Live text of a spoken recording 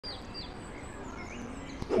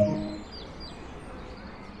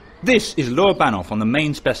This is Lower Bahnhof on the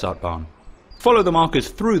main Spessart Bahn. Follow the markers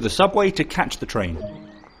through the subway to catch the train.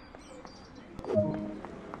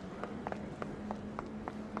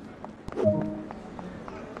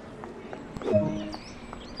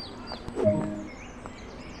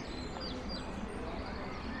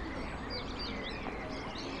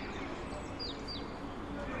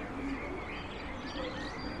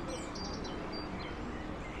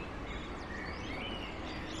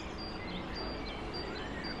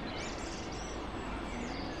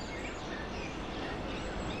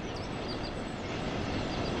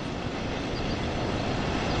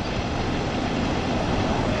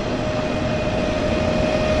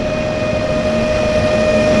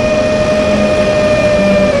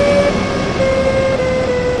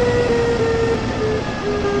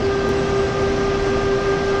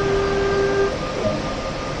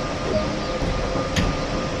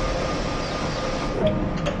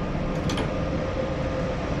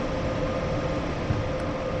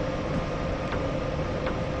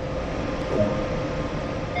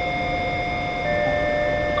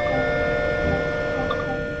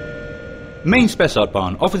 Main Spessart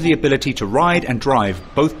Bahn offers the ability to ride and drive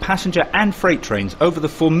both passenger and freight trains over the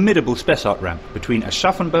formidable Spessart ramp between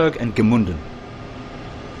Aschaffenburg and Gmunden.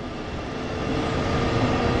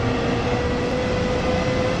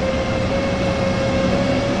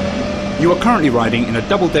 You are currently riding in a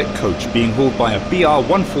double-deck coach being hauled by a BR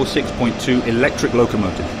 146.2 electric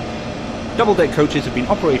locomotive. Double-deck coaches have been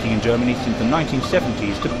operating in Germany since the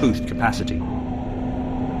 1970s to boost capacity.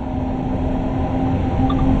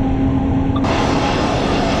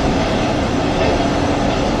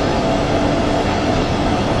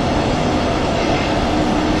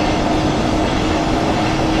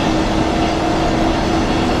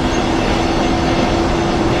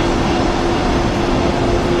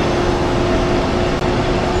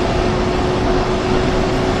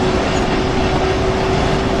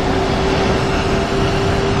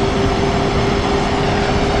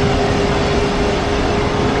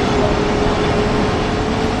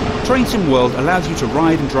 Train Sim World allows you to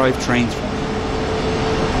ride and drive trains from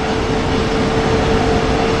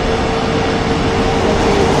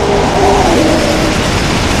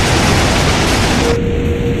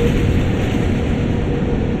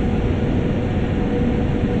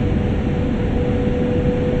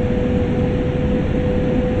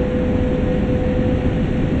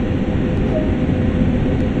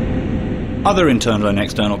Other internal and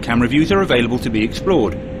external camera views are available to be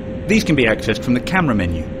explored. These can be accessed from the camera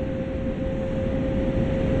menu.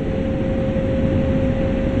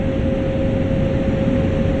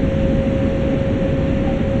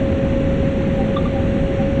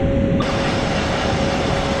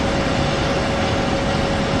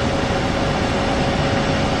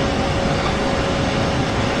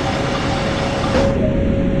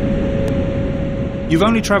 You've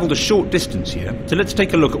only travelled a short distance here, so let's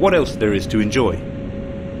take a look at what else there is to enjoy.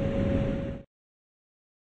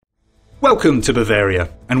 Welcome to Bavaria,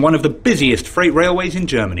 and one of the busiest freight railways in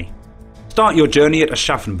Germany. Start your journey at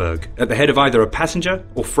Aschaffenburg, at the head of either a passenger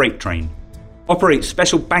or freight train. Operate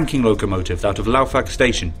special banking locomotives out of Laufach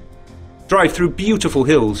station. Drive through beautiful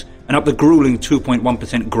hills and up the grueling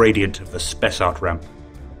 2.1% gradient of the Spessart ramp.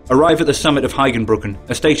 Arrive at the summit of Heigenbrücken,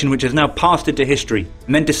 a station which has now passed into history,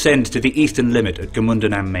 and then descend to the eastern limit at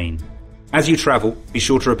Gmunden am Main. As you travel, be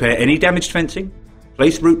sure to repair any damaged fencing,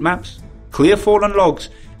 place route maps, clear fallen logs,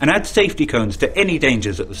 and add safety cones to any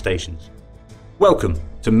dangers at the stations. Welcome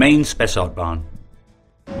to Main Spessart Bahn.